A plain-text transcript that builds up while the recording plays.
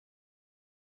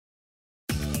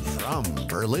From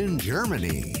Berlin,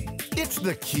 Germany, it's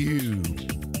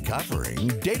theCUBE, covering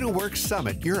Dataworks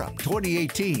Summit Europe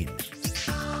 2018.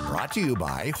 Brought to you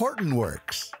by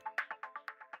Hortonworks.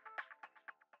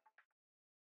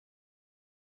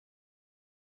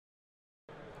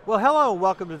 Well, hello,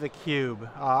 welcome to theCUBE.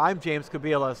 I'm James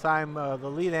Kobielus. I'm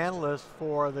the lead analyst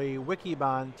for the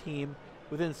Wikibon team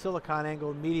within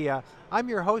SiliconANGLE Media. I'm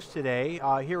your host today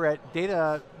here at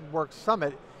Dataworks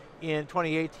Summit in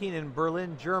 2018 in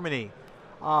Berlin, Germany.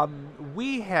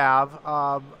 We have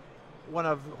one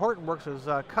of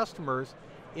Hortonworks' customers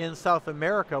in South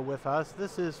America with us.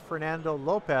 This is Fernando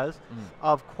Lopez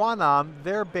of Quanam.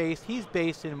 He's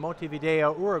based in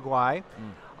Montevideo, Uruguay.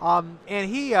 And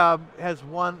he has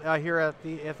won here at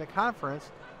the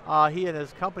conference. He and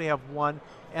his company have won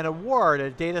an award, a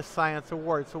data science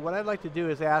award. So what I'd like to do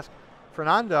is ask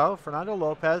Fernando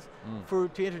Lopez, to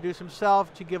introduce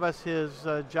himself, to give us his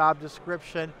job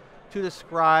description, to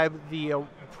describe the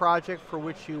project for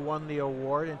which you won the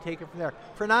award, and take it from there.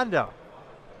 Fernando.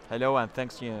 Hello, and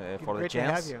thanks for the chance. Great to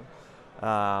have you.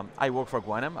 I work for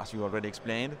Quanam, as you already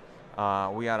explained.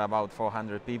 We are about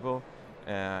 400 people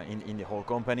in the whole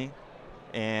company,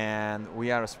 and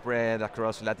we are spread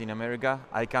across Latin America.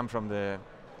 I come from the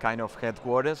kind of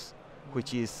headquarters,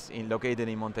 which is located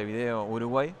in Montevideo,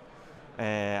 Uruguay,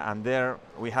 and there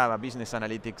we have a business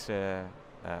analytics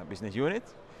business unit.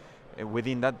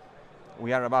 Within that,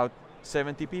 we are about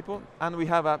 70 people, and we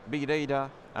have a big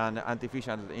data and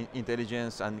artificial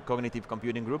intelligence and cognitive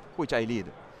computing group, which I lead.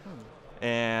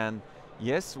 And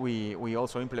yes, we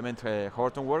also implement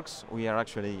Hortonworks. We are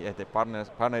actually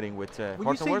partnering with Hortonworks. When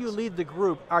you say you lead the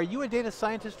group, are you a data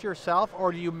scientist yourself,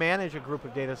 or do you manage a group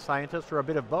of data scientists, or a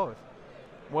bit of both?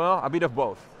 Well, a bit of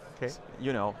both. Okay.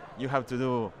 You know, you have to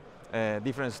do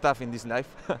different stuff in this life.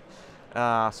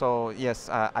 So yes,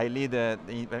 I lead the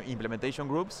implementation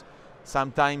groups.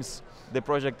 Sometimes the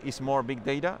project is more big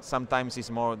data, sometimes it's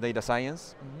more data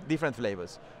science, different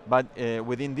flavors. But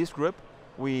within this group,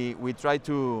 we try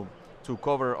to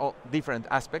cover all different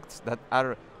aspects that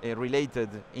are related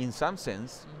in some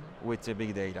sense with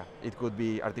big data. It could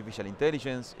be artificial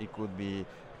intelligence, it could be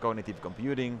cognitive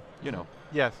computing, you know.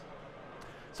 Yes.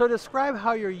 So describe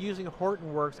how you're using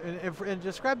Hortonworks, and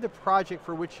describe the project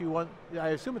for which you won. I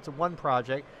assume it's one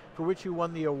project for which you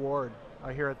won the award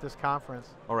here at this conference.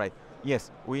 All right. Yes,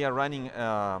 we are running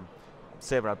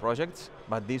several projects,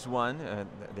 but this one,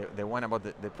 the one about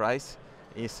the prize,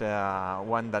 is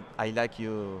one that I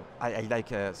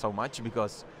like so much,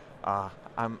 because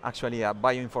I'm actually a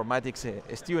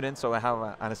bioinformatics student, so I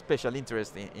have a special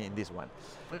interest in this one.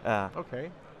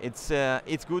 Okay.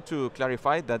 It's good to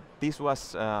clarify that this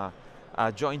was a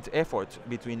joint effort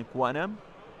between Quanam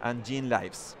and Gene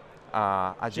Lives.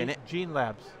 Gene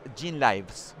Labs. Gene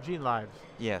Lives. Gene Lives.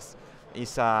 Yes,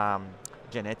 it's a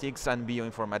genetics and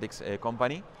bioinformatics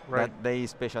company that they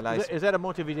specialize. Is that a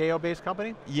Montevideo-based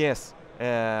company? Yes,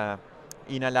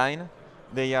 in a line,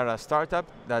 they are a startup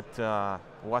that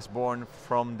was born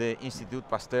from the Institut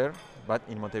Pasteur, but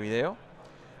in Montevideo,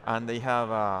 and they have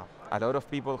a lot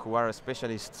of people who are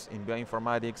specialists in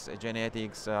bioinformatics,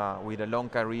 genetics, with a long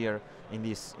career in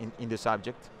the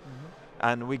subject.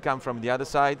 And we come from the other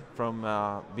side, from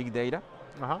big data.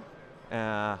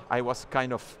 I was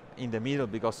kind of in the middle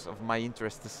because of my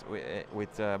interests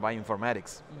with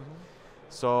bioinformatics.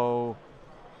 So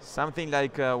something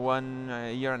like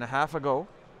 1 year and a half ago,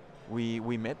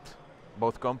 we met,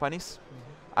 both companies.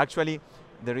 Actually,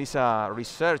 there is a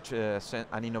research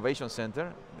and innovation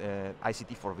center,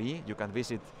 ICT4V. You can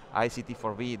visit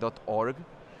ict4v.org,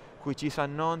 which is a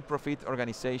non-profit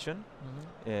organization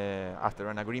after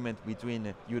an agreement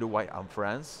between Uruguay and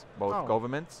France, both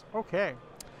governments. Okay.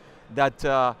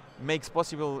 That makes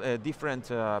possible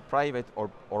different private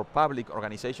or public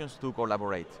organizations to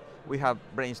collaborate. We have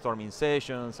brainstorming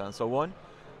sessions and so on.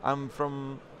 And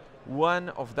from one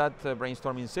of that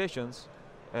brainstorming sessions,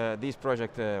 this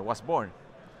project was born.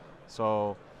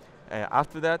 So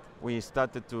after that, we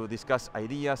started to discuss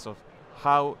ideas of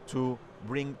how to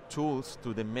bring tools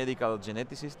to the medical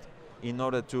geneticist in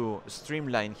order to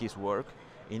streamline his work,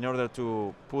 in order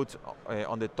to put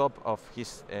on the top of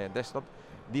his desktop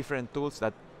different tools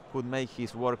that could make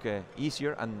his work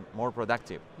easier and more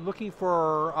productive. Looking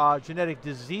for genetic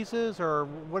diseases, or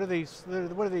what are they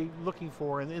looking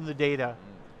for in the data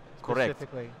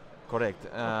specifically? Correct.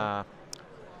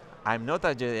 I'm not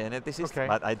a geneticist,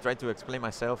 but I try to explain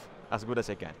myself as good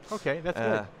as I can. Okay, that's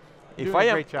good.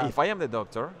 If I am the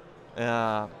doctor,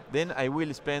 then I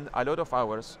will spend a lot of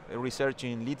hours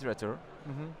researching literature,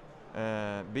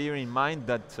 bearing in mind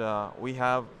that we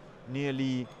have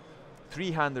nearly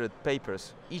 300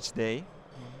 papers each day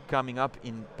coming up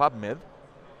in PubMed,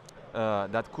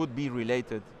 that could be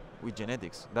related with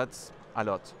genetics. That's a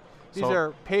lot. These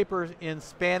are papers in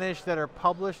Spanish that are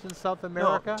published in South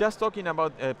America? No, just talking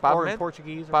about PubMed. Or in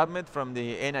Portuguese? PubMed from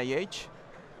the NIH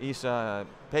is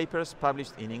papers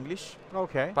published in English.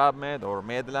 Okay. PubMed or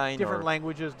Medline. Different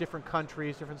languages, different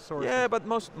countries, different sources. Yeah, but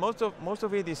most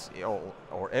of it is,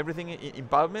 or everything in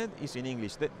PubMed is in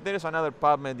English. There is another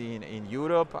PubMed in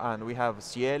Europe, and we have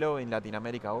Cielo in Latin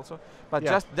America also. But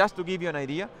just to give you an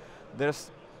idea,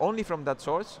 there's only from that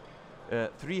source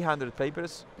 300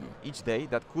 papers each day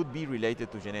that could be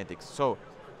related to genetics. So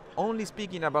only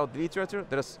speaking about literature,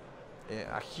 there's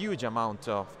a huge amount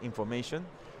of information.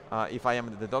 If I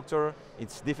am the doctor,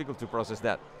 it's difficult to process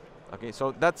that. Okay,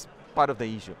 so that's part of the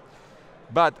issue.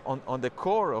 But on the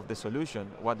core of the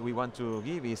solution, what we want to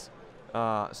give is,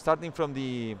 starting from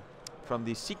the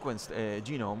sequenced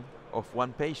genome of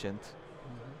one patient,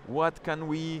 what can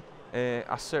we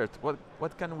assert?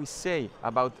 What can we say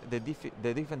about the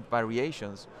different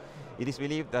variations? It is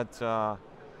believed that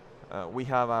we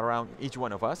have around, each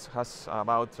one of us has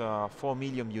about 4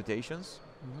 million mutations.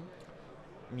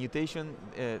 Mutation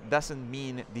doesn't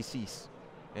mean disease.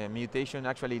 Mutation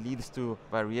actually leads to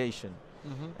variation.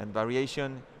 And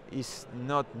variation is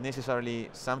not necessarily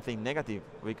something negative.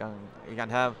 We can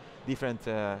have different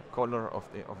color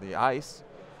of the eyes.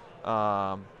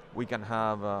 We can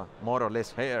have more or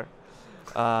less hair.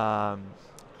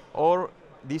 Or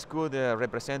this could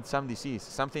represent some disease,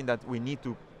 something that we need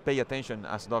to pay attention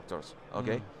as doctors,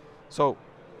 okay? So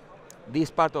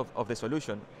this part of the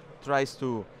solution tries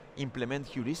to implement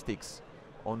heuristics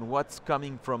on what's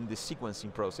coming from the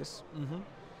sequencing process.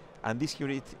 And these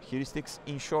heuristics,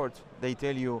 in short, they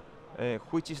tell you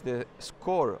which is the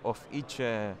score of each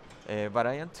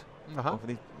variant, of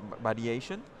the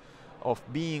variation, of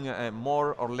being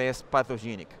more or less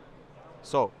pathogenic.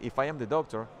 So if I am the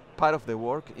doctor, part of the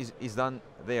work is done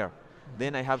there.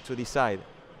 Then I have to decide,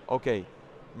 okay,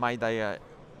 my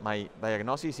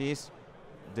diagnosis is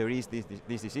there is this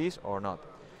disease or not.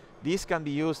 This can be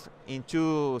used in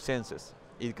two senses.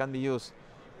 It can be used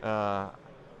as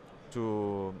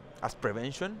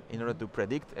prevention in order to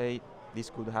predict, hey, this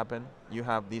could happen, you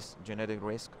have this genetic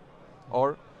risk.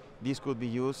 Or this could be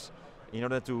used in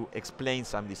order to explain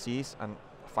some disease and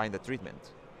find a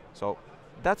treatment. So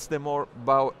that's the more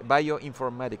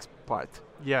bioinformatics part.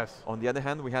 Yes. On the other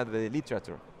hand, we have the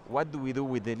literature. What do we do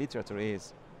with the literature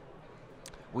is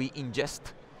we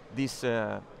ingest these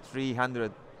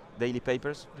 300 daily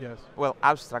papers. Yes. Well,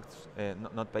 abstracts,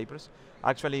 not papers.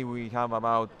 Actually, we have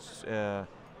about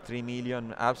 3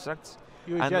 million abstracts.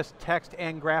 You ingest text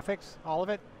and graphics, all of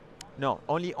it? No,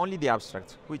 only the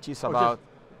abstract, which is about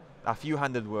a few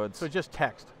hundred words. So just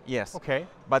text? Yes. Okay.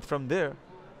 But from there,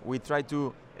 we try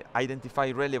to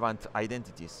identify relevant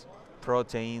identities,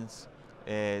 proteins,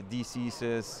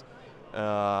 diseases,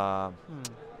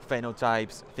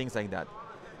 phenotypes, things like that.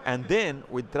 And then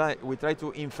we try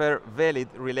to infer valid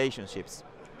relationships.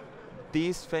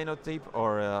 This phenotype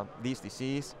or this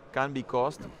disease can be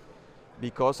caused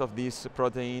because of this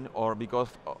protein or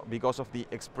because of the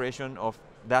expression of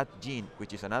that gene,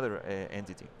 which is another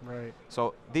entity. Right.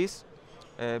 So this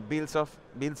builds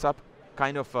up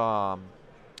kind of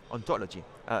ontology.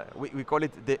 We call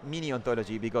it the mini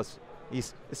ontology because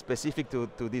it's specific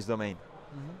to this domain.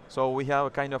 So we have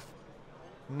a kind of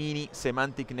mini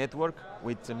semantic network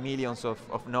with millions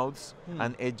of nodes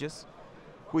and edges,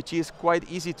 which is quite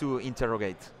easy to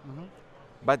interrogate.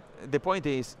 But the point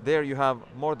is, there you have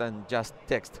more than just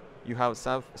text. You have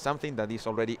something that is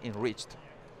already enriched.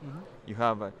 You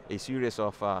have a series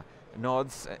of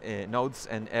nodes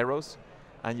and arrows,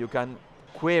 and you can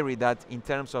query that in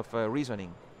terms of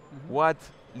reasoning. What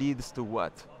leads to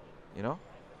what, you know?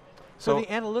 So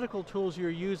the analytical tools you're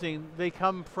using, they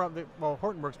come from, well,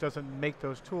 Hortonworks doesn't make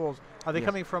those tools. Are they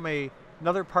coming from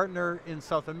another partner in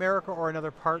South America or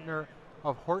another partner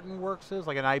of Hortonworks,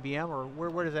 like an IBM, or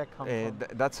where does that come from?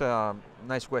 That's a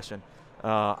nice question.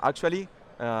 Actually,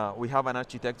 we have an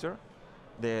architecture.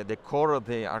 The core of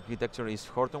the architecture is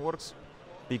Hortonworks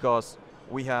because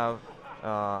we have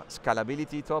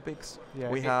scalability topics. Yeah,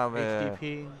 we have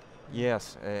HDP.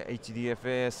 Yes,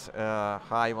 HDFS,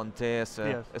 Hive on Test,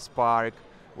 Spark.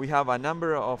 We have a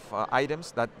number of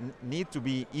items that need to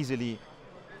be easily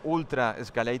ultra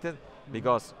escalated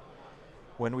because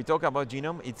when we talk about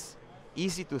genome, it's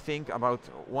easy to think about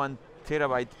 1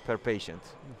 terabyte per patient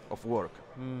of work.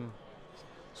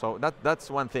 So that's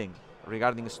one thing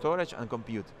regarding storage and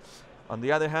compute. On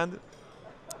the other hand,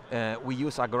 we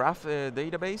use a graph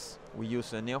database. We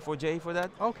use Neo4j for that.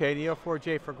 Okay,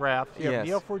 Neo4j for graphs. You have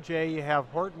Neo4j, you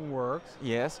have Hortonworks.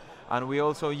 Yes, and we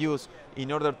also use, in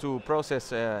order to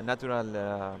process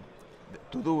natural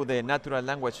to do the natural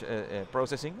language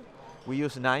processing, we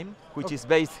use NIME, which is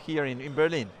based here in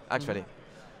Berlin, actually.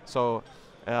 So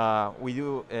we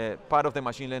do part of the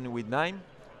machine learning with NIME,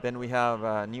 then we have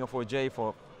Neo4j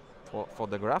for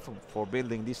the graph, for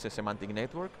building this semantic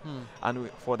network, and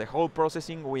for the whole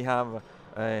processing we have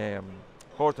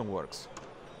Hortonworks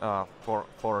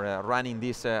for running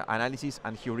this analysis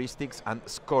and heuristics and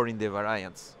scoring the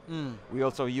variance. We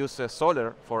also use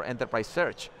Solr for enterprise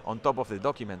search on top of the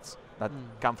documents that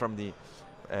come from the,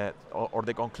 or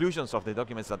the conclusions of the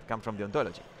documents that come from the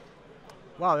ontology.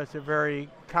 Wow, that's a very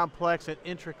complex and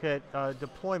intricate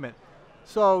deployment.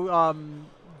 So,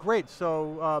 great.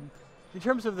 So, in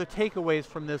terms of the takeaways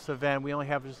from this event, we only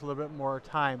have just a little bit more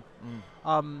time.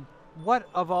 What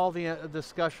of all the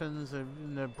discussions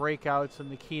and the breakouts and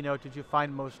the keynote did you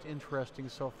find most interesting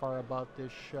so far about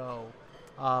this show?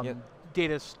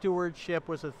 Data stewardship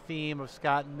was a theme of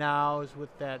Scott Now's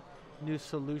with that new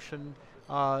solution.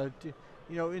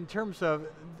 You know, in terms of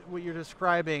what you're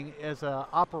describing as an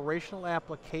operational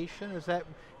application,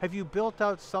 have you built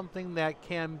out something that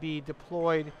can be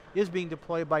deployed, is being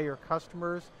deployed by your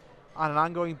customers on an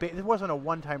ongoing basis? It wasn't a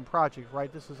one-time project, right?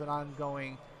 This is an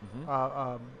ongoing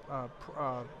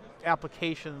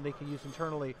application they can use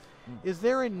internally. Is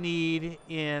there a need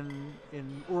in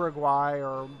Uruguay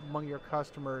or among your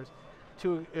customers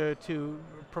to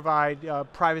provide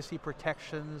privacy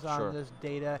protections on this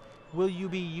data? Will you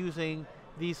be using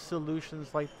these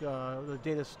solutions like the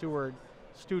Data Steward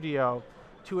Studio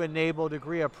to enable a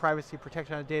degree of privacy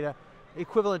protection on data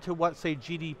equivalent to what, say,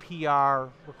 GDPR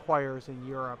requires in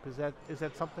Europe? Is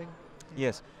that something?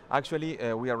 Yes, actually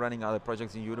we are running other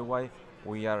projects in Uruguay.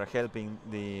 We are helping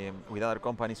with other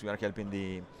companies, we are helping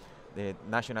the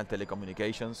National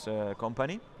Telecommunications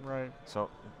Company. Right. So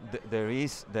there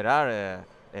are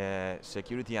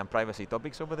security and privacy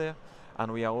topics over there,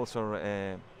 and we are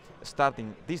also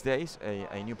starting these days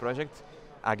a new project,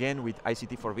 again with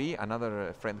ICT4B and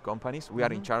other friend companies. We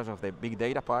are in charge of the big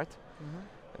data part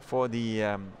for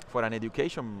an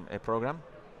education program,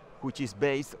 which is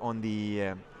based on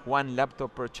the one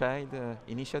laptop per child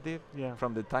initiative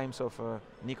from the times of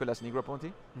Nicolas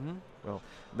Negroponte. Well,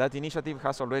 that initiative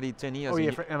has already 10 years. Oh yeah,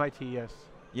 from MIT, yes.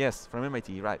 Yes, from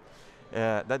MIT, right.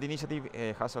 That initiative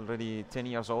has already 10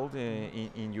 years old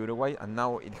in Uruguay, and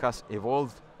now it has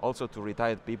evolved also to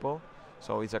retired people.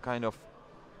 So it's a kind of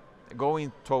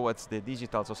going towards the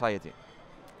digital society.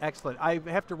 Excellent. I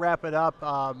have to wrap it up.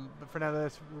 Fernando,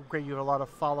 that's great. You have a lot of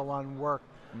follow-on work.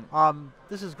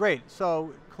 This is great.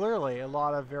 So clearly a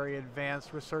lot of very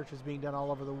advanced research is being done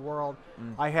all over the world.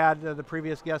 I had the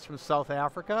previous guest from South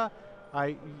Africa,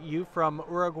 you from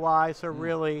Uruguay, so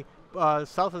really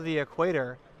south of the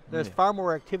equator. There's far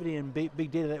more activity in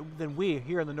big data than we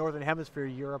here in the Northern Hemisphere,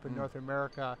 Europe and North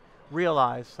America,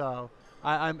 realize. So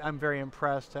I'm very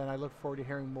impressed, and I look forward to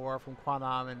hearing more from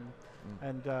Quanam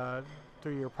and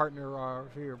through your partner or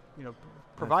through your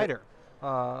provider,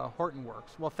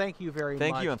 Hortonworks. Well, thank you very much.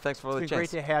 Thank you, and thanks for the chance. It's been great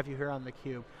to have you here on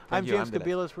theCUBE. I'm James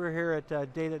Kobielus. We're here at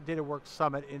Dataworks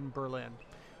Summit in Berlin,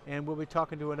 and we'll be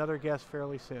talking to another guest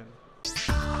fairly soon.